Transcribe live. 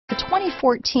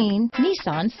2014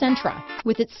 Nissan Sentra.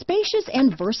 With its spacious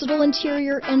and versatile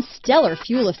interior and stellar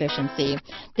fuel efficiency,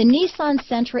 the Nissan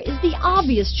Sentra is the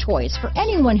obvious choice for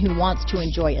anyone who wants to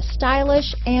enjoy a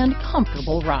stylish and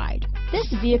comfortable ride.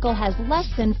 This vehicle has less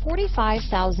than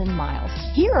 45,000 miles.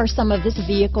 Here are some of this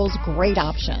vehicle's great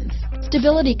options: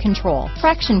 stability control,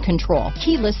 traction control,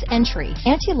 keyless entry,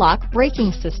 anti-lock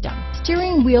braking system,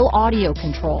 steering wheel audio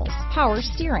controls, power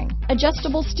steering,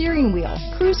 adjustable steering wheel,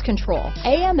 cruise control,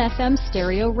 AM/FM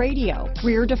stereo radio,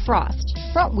 rear defrost,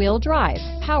 front wheel drive,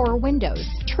 power windows,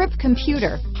 trip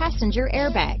computer, passenger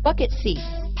airbag, bucket seats,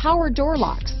 power door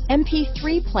locks,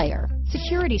 MP3 player,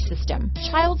 security system,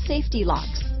 child safety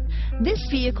locks. This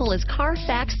vehicle is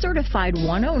Carfax certified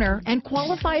one owner and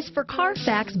qualifies for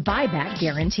Carfax buyback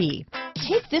guarantee.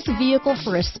 Take this vehicle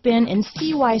for a spin and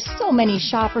see why so many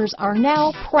shoppers are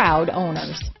now proud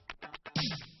owners.